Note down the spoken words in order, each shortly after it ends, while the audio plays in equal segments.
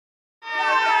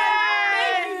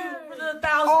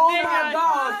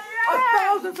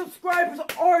1,000 subscribers.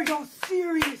 Are y'all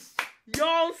serious?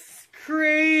 Y'all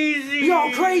crazy.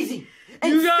 Y'all crazy.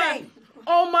 Insane.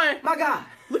 Oh my God.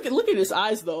 Look at his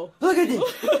eyes though. Look at this.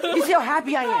 You see how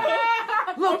happy I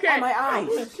am? Look at my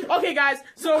eyes. Okay, guys.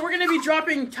 So we're gonna be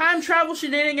dropping Time Travel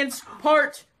Shenanigans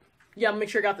Part. Yeah, make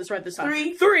sure I got this right this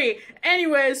time. 3.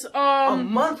 Anyways, a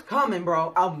month coming,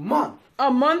 bro. A month,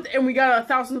 and we got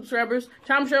 1,000 subscribers.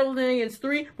 Time Travel Shenanigans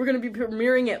 3. We're gonna be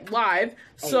premiering it live.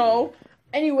 So.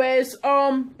 Anyways,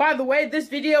 by the way, this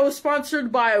video is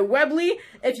sponsored by Weebly.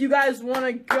 If you guys want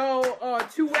to go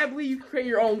to Weebly, you can create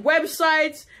your own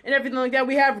websites and everything like that.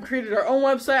 We have created our own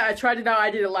website. I tried it out.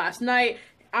 I did it last night.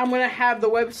 I'm going to have the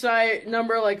website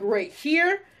number like right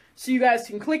here, so you guys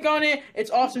can click on it. It's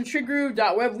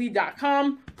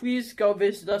awesometrickguru.weebly.com. Please go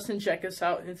visit us and check us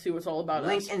out and see what's all about.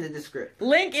 Link in the description.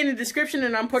 Link in the description,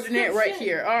 and I'm putting it right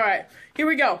here. All right, here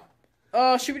we go.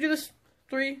 Should we do this?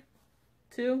 3,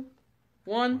 2,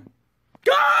 1.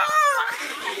 Go!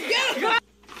 Go!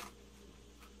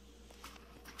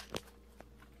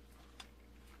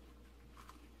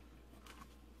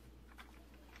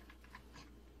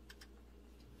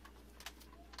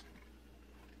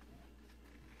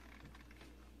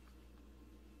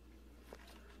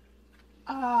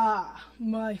 Ah,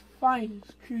 my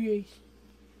finest creation.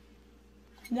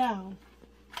 Now,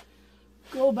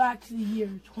 go back to the year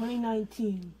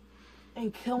 2019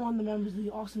 and kill one of the members of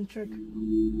the Awesome Trick.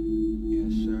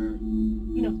 Yes, sir.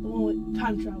 You know, the one with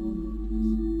time travel.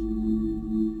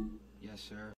 Yes,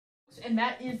 sir. And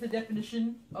that is the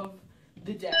definition of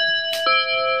the dead.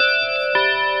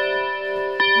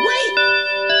 Wait!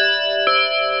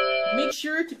 Make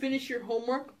sure to finish your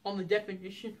homework on the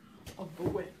definition of the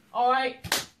wit. Alright,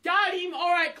 got him!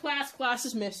 Alright, class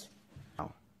is missed. Oh.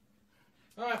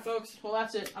 Alright, folks, well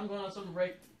that's it. I'm going on some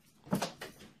break.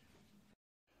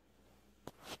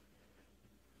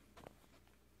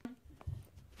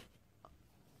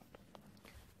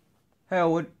 Hey,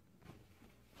 Elwood.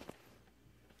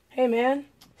 Hey, man.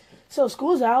 So,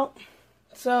 school's out.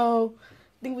 So, I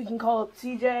think we can call up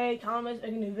CJ, Thomas,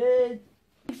 making a new vid.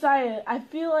 Excited. I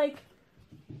feel like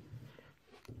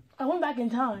I went back in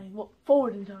time. Well,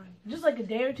 forward in time. Just like a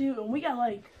day or two, and we got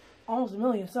like almost 1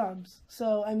 million subs.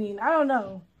 So, I mean, I don't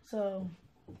know. So.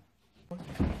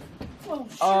 Oh,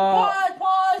 shit.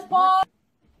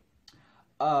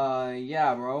 Pause.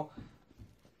 Yeah, bro.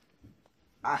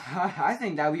 I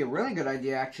think that would be a really good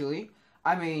idea, actually.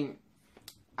 I mean,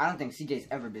 I don't think CJ's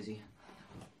ever busy.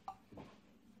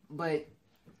 But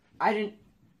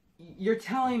you're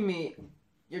telling me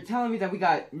that we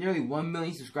got nearly 1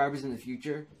 million subscribers in the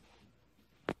future?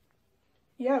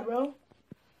 Yeah, bro.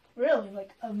 Really,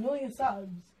 like 1 million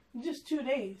subs in just 2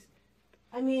 days.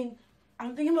 I mean,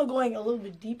 I'm thinking about going a little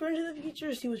bit deeper into the future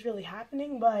to see what's really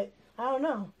happening, but I don't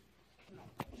know.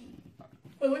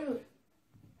 Wait.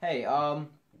 Hey,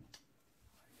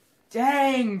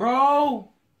 dang, bro,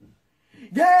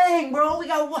 we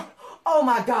got what? Oh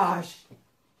my gosh,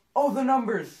 oh the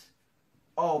numbers.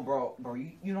 Oh, bro,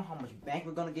 you know how much bank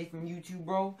we're gonna get from YouTube,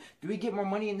 bro? Do we get more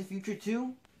money in the future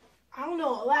too? I don't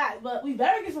know a lot, but we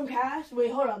better get some cash.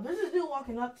 Wait, hold up. There's this dude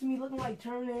walking up to me looking like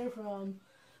Terminator from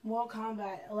Mortal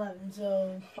Kombat 11,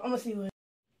 so I'm gonna see what.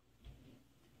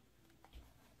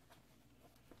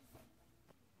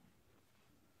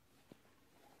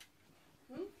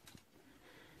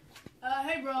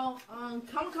 Hey, bro.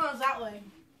 Comic-Con's that way.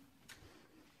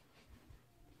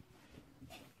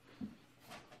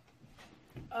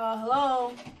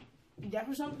 Hello? You deaf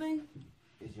or something?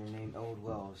 Is your name Elwood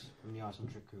Wells from the Awesome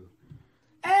Trick Crew?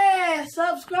 Hey,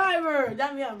 subscriber!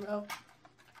 Dab me up, bro.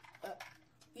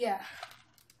 Yeah.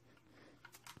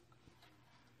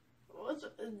 What's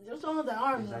wrong with that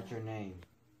arm, Is that your name?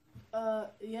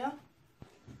 Yeah?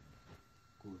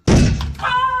 Good.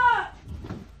 Ah!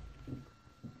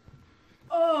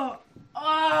 Oh!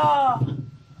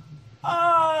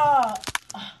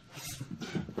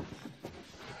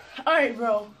 Alright,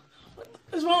 bro.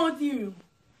 What's wrong with you?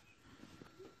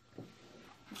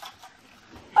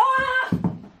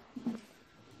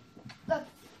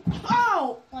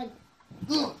 Ow! Like,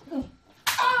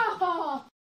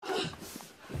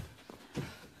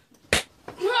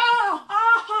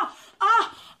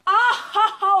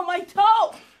 my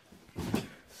toe!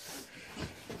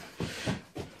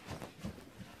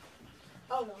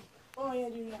 Oh no. What am I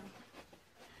gonna do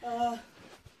now?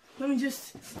 Let me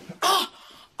just.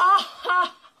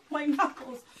 My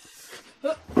knuckles.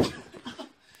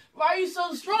 Why are you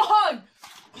so strong?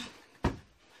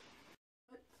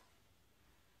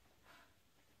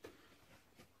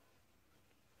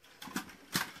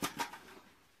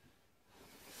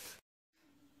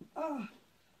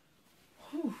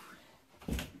 Whew.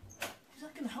 Is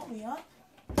that gonna help me up?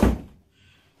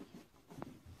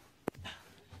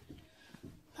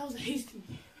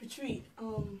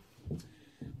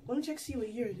 check see what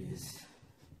year it is.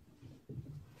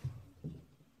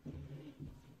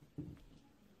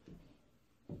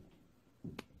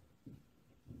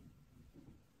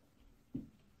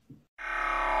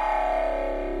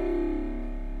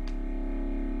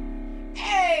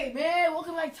 Hey man,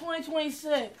 welcome back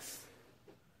 2026.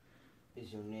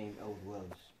 Is your name Elwood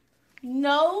Wells?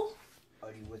 No, Are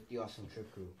you with the Awesome Trip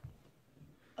Crew?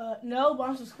 no, but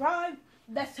I'm subscribed.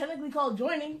 That's technically called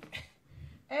joining.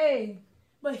 Hey,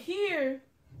 but here,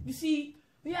 you see,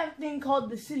 we have a thing called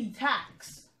the city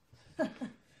tax.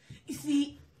 You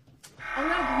see, I'm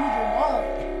gonna read your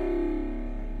wallet.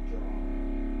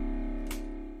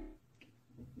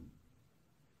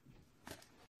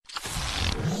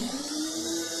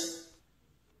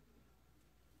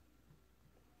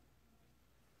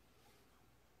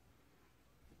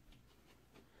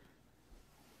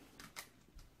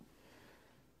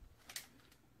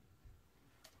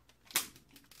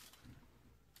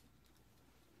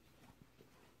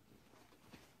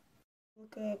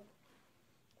 Look up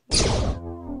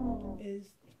is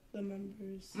the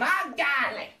members. My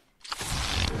darling,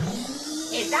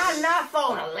 is that enough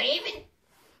for a living?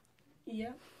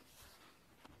 Yeah.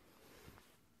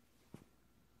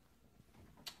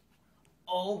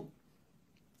 Oh,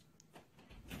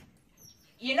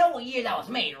 you know what year that was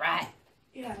made, right?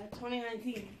 Yeah,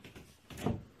 2019.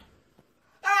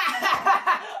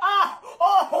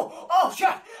 Oh,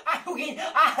 sure. I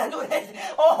do this.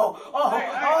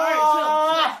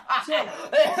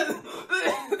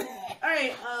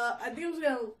 Alright, I think I'm just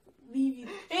gonna leave you.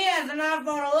 He has an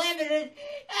iPhone 11.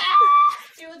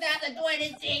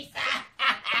 2026.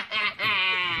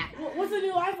 What's the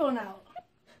new iPhone out?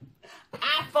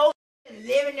 iPhone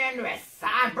living under a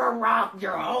cyber rock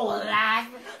your whole life.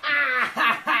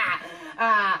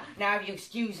 Now if you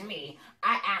excuse me,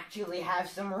 I actually have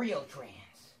some real trends.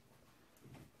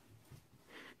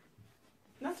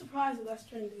 Not surprised that that's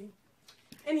trending.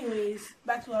 Anyways,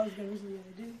 back to what I was originally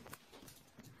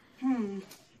gonna do.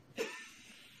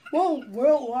 Well,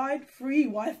 worldwide free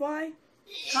Wi-Fi?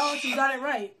 How else you got it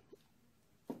right?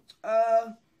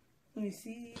 Let me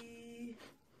see.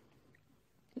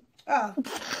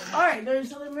 Alright,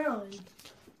 there's Southern Maryland.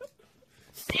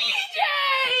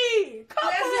 CJ! Come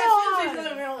Yes, on!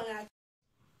 Southern Maryland, actually.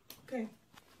 Okay.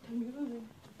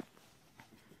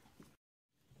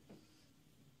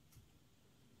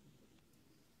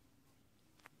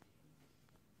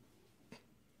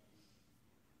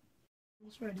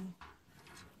 It's ready.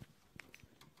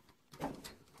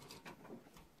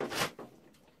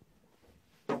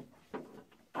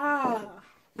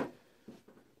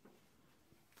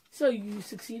 So you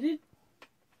succeeded?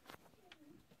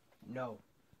 No.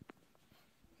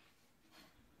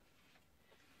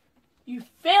 You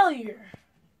failure.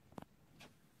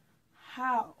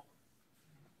 How?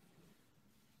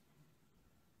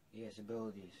 He has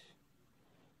abilities.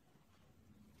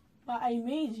 But I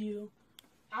made you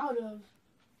out of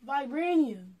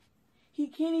vibranium. He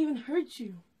can't even hurt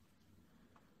you.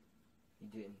 He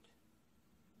didn't.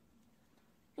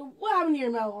 What happened to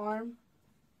your metal arm?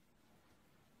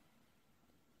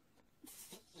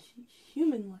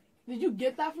 Human-like. Did you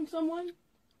get that from someone?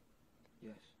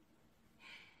 Yes.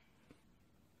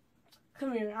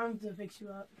 Come here, I'm gonna fix you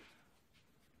up.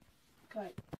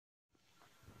 Cut.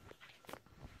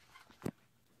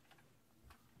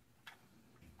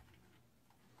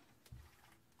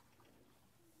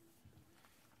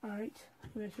 Alright,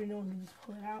 make sure no one can just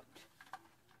pull it out.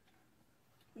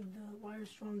 Make the wire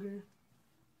stronger.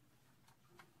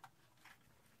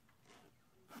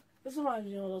 This reminds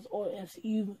me of those old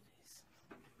MCU movies.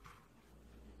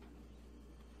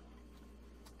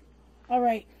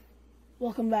 Alright,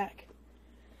 welcome back.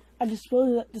 I just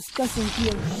supposed that discussing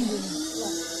here.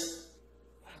 Disgusting.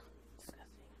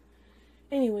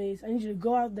 Anyways, I need you to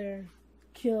go out there,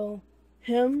 kill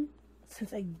him,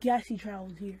 since I guess he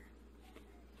traveled here.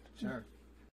 Sure.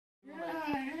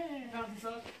 I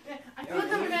feel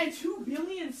like I'm at 2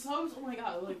 billion subs. Oh my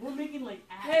god, like we're making like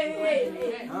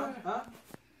Hey. Huh?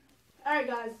 Alright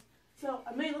guys, so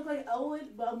I may look like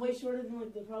Elwood, but I'm way shorter than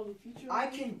like the probably future. I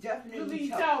can definitely You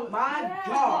tell. tell. My Yeah.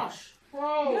 gosh. You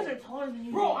Bro, guys are taller than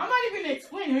you. I'm not even gonna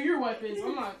explain your weapons.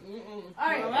 I'm not.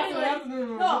 Alright, anyway,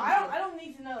 no, I don't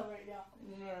need to know right now.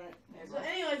 Alright. So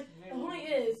anyways, the point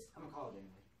is, I'm gonna call it anyway.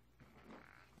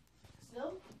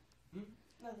 still? Hmm?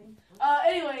 Nothing.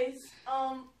 Anyways,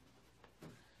 I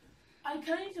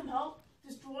kinda need some help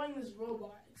destroying this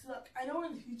robot. So look, I know we're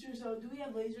in the future, so do we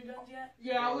have laser guns yet?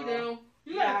 Yeah, we do.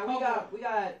 You Yeah, got a couple. we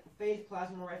got phase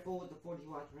plasma rifle with the 40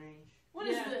 watts range. What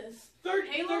is Yeah. this?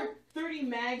 30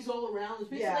 mags all around. It's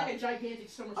basically like a gigantic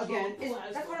summer storm Again,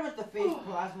 plasma. that's what I meant the fake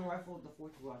plasma rifle with the 4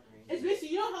 block range. It's basically,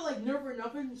 you know how like Nerf or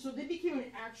Nothing, so they became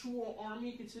an actual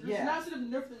army considered. Yeah. So now instead of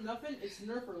Nerf or Nothing, it's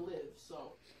Nerf or Live.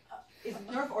 So It's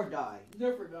Nerf or die.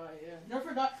 Nerf or die, yeah. Nerf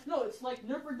or die. No, it's like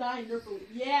Nerf or die, Nerf or live.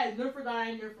 Yeah, Nerf or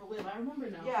die, Nerf or live. I remember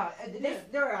now. Yeah,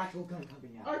 they're an actual gun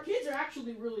company now. Our kids are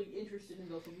actually really interested in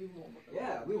those, so we won't.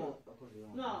 Yeah, we won't. Of course we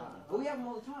won't. No. But we have them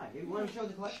all the time. You want to show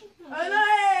the collection? No,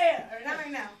 hey, not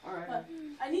right now. All right. But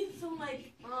I need some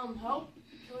like help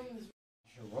killing this.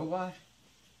 Your robot?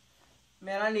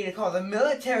 Man, I need to call the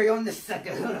military on this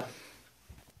sucker. Hold up.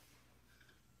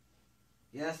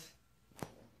 Yes?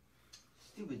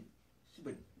 Stupid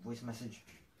voice message.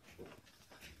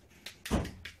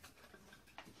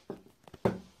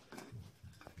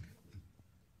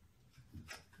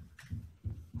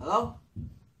 Hello?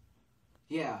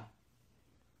 Yeah.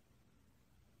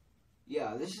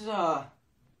 Yeah, this is,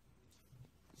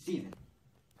 Steven.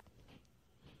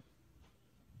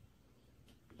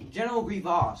 General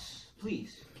Grievous,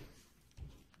 please.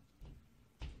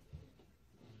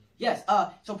 Yes,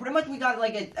 so pretty much we got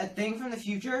like a thing from the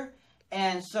future,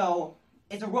 and so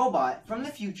it's a robot from the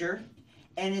future,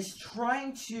 and it's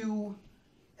trying to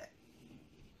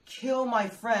kill my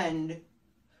friend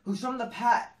who's from the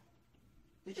past.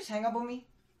 Did it just hang up on me?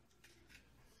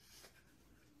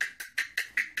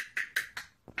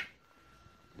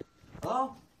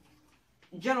 Hello?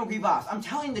 General Grievous, I'm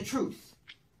telling the truth.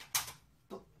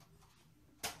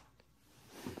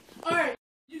 Alright,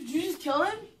 did you just kill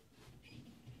him?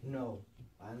 No,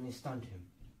 I only stunned him.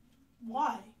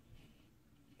 Why?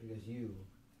 Because you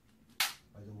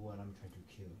are the one I'm trying to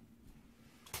kill.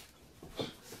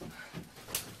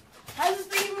 How does this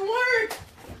thing even work?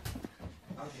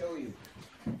 I'll show you.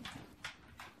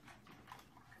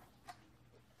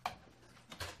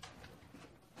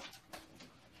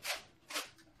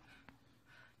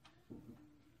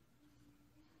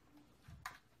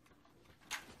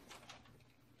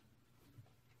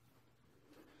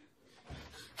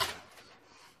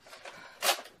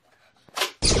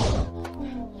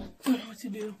 What to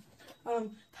do?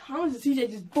 Thomas and CJ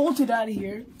just bolted out of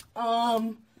here.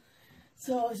 So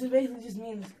it's basically just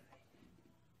me and this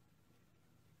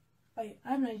guy. Wait,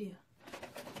 I have an idea.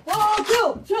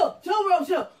 Whoa, chill, bro,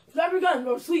 chill. Grab your gun,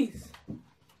 bro, please.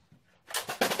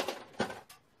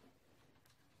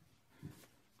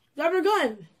 Grab your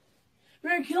gun.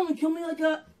 You're gonna kill me like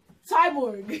a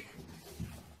cyborg.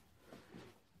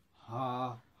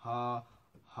 Ha, ha,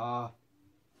 ha.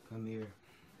 Come here.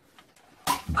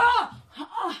 Ah!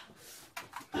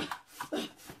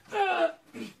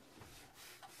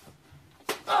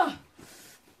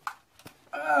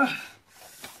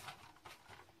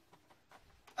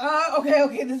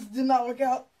 Okay, this did not work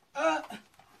out.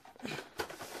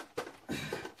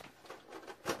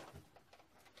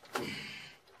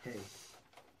 Hey.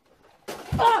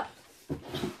 Ah!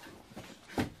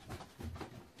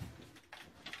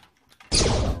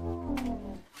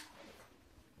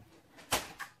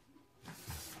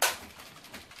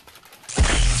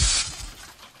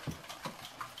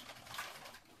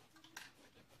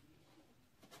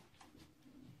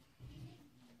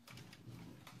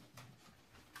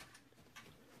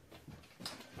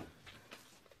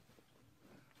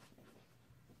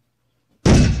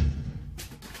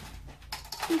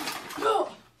 No!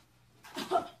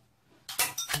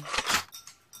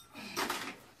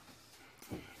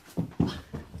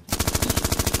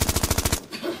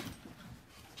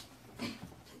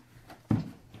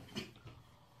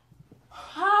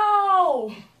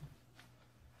 How?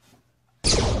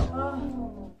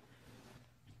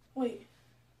 Wait.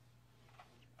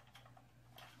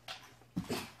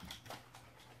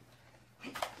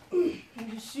 Let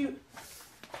me just shoot.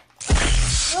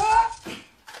 Ah!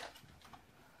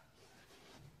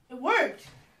 It worked.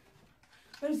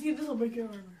 Let me see if this will break your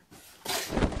armor.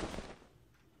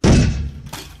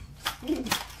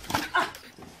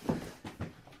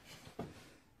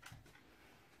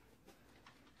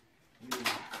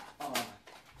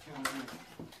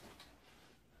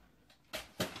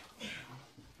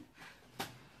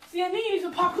 See, I knew you need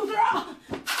some pop culture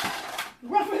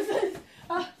references.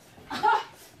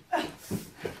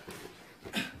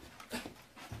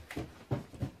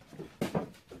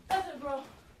 That's it, bro.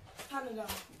 Time to go.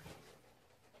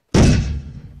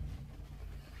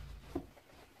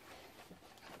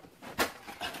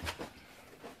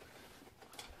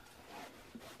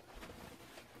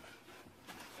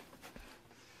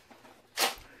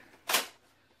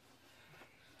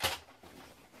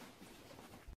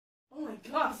 Oh my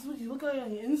gosh, this is what you look like on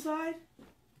the inside?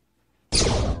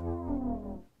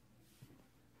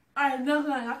 Alright, not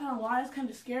gonna lie, it's kind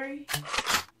of scary.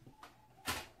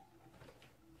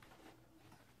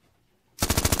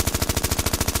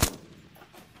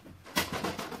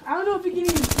 I don't know if you can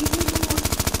even see me anymore.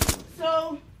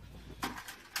 So,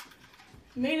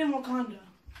 made in Wakanda.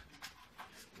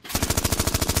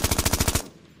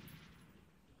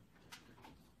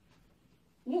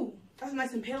 Ooh, that's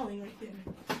nice impaling right there.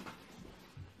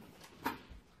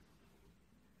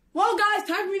 Well, guys,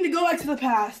 time for me to go back to the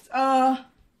past.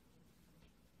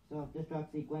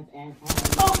 Self-destruct sequence and...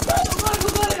 Oh,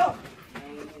 go.